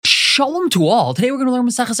Shalom to all. Today we're going to learn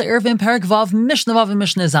Maseches Eruvin, Perek Vav, Mishnah Vav, and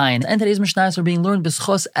Mishnah Zayin. And today's Mishnahs are being learned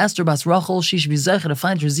b'schos Esther bas Rachel. She should be zeicher to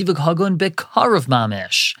find her zivug hagun b'karav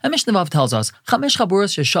mamish. And Mishnah Vav tells us, Chamesh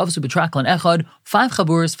chaburas sheshavsu b'traklan echad, 5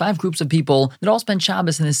 chaburas, 5 groups of people that all spend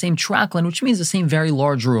Shabbos in the same traklan, which means the same very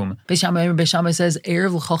large room. Beis Shammai says,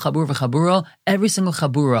 Erev l'chol chabur v'chabura, every single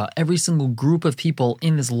chabura, every single group of people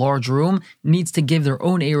in this large room needs to give their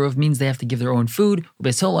own Erev, means they have to give their own food.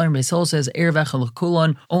 Beis Hillel says, Erev echad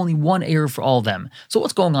l'kulan, only one Erev for all of them. So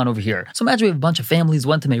what's going on over here? So imagine we have a bunch of families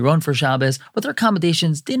went to Meron for Shabbos, but their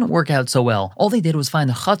accommodations didn't work out so well. All they did was find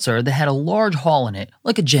a chutzner that had a large hall in it,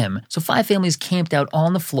 like a gym. So 5 families camped out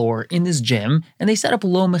on the floor in this gym, and they set up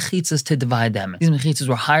low mechitzas to divide them. These mechitzas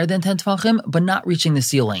were higher than 10 tefachim, but not reaching the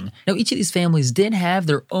ceiling. Now each of these families did have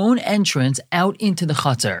their own entrance out into the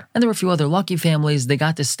chutzner. And there were a few other lucky families, they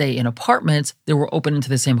got to stay in apartments that were open into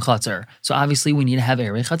the same chutzner. So obviously we need to have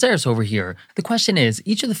Erei Chatzeros over here. The question is,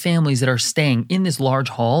 each of the families that are staying in this large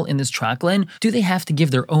hall, in this traklin, do they have to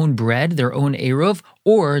give their own bread, their own Eruv,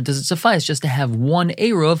 or does it suffice just to have one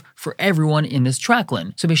Eruv for everyone in this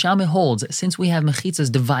traklin? So Beis Shammai holds, since we have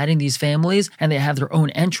mechitzas dividing these families and they have their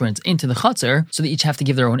own entrance into the chutzner, so they each have to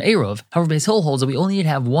give their own Eruv. However, Beis Hillel holds that we only need to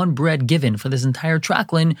have one bread given for this entire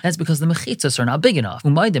traklin. That's because the mechitzas are not big enough.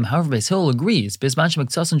 Umaydim, however, Beis Hillel agrees,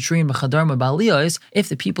 if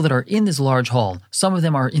the people that are in this large hall, some of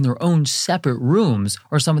them are in their own separate rooms,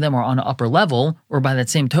 or some of them are on an upper level, or by that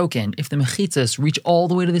same token, if the mechitzas reach all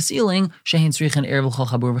the way to the ceiling, each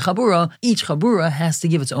chabura has to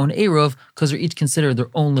give its own eruv because they're each considered their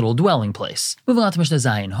own little dwelling place. Moving on to Mishnah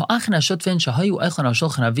Zayin.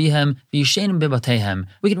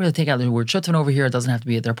 We can really take out the word shutfin over here. It doesn't have to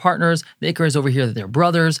be at their partners. The ikar is over here that they're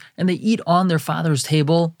brothers, and they eat on their father's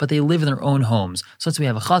table, but they live in their own homes. So let's say we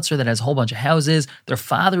have a chutzner that has a whole bunch of houses. Their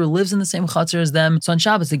father lives in the same chutzner as them. So on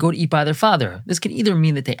Shabbos, they go to eat by their father. This could either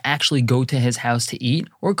mean that they actually go to his house to eat,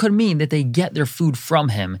 or it could mean that they get their food from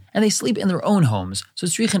him, and they sleep in their own homes. So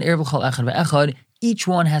each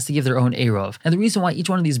one has to give their own Eruv. And the reason why each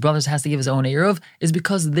one of these brothers has to give his own Eruv is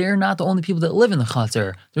because they're not the only people that live in the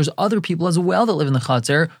chutzner. There's other people as well that live in the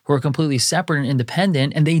chutzner who are completely separate and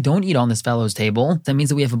independent, and they don't eat on this fellow's table. That means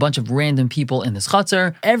that we have a bunch of random people in this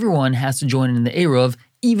chutzner. Everyone has to join in the Eruv,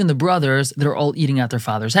 even the brothers that are all eating at their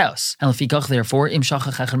father's house. And therefore, if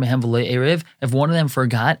one of them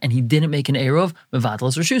forgot and he didn't make an Eruv,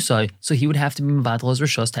 so he would have to be mevatel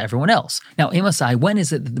rishus to everyone else. Now, Amasai, when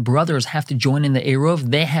is it that the brothers have to join in the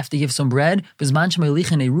Eruv? They have to give some bread. That's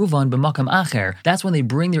when they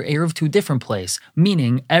bring their Eruv to a different place,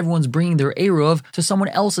 meaning everyone's bringing their Eruv to someone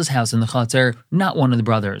else's house in the chutzner, not one of the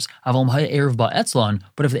brothers. But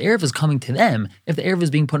if the Eruv is coming to them, if the Eruv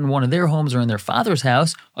is being put in one of their homes or in their father's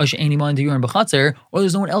house, or there's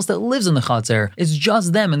no one else that lives in the chutzner, it's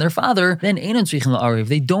just them and their father, then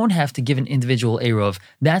they don't have to give an individual Eruv.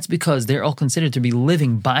 That's because they're all considered to be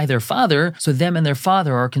living by their father, so them and their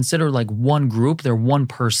father are considered like one group, they're one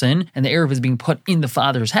person, and the Eruv is being put in the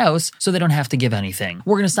father's house, so they don't have to give anything.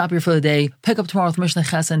 We're going to stop here for the day, pick up tomorrow with Mishnah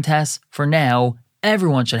Ches and Tes. For now,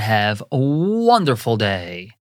 everyone should have a wonderful day.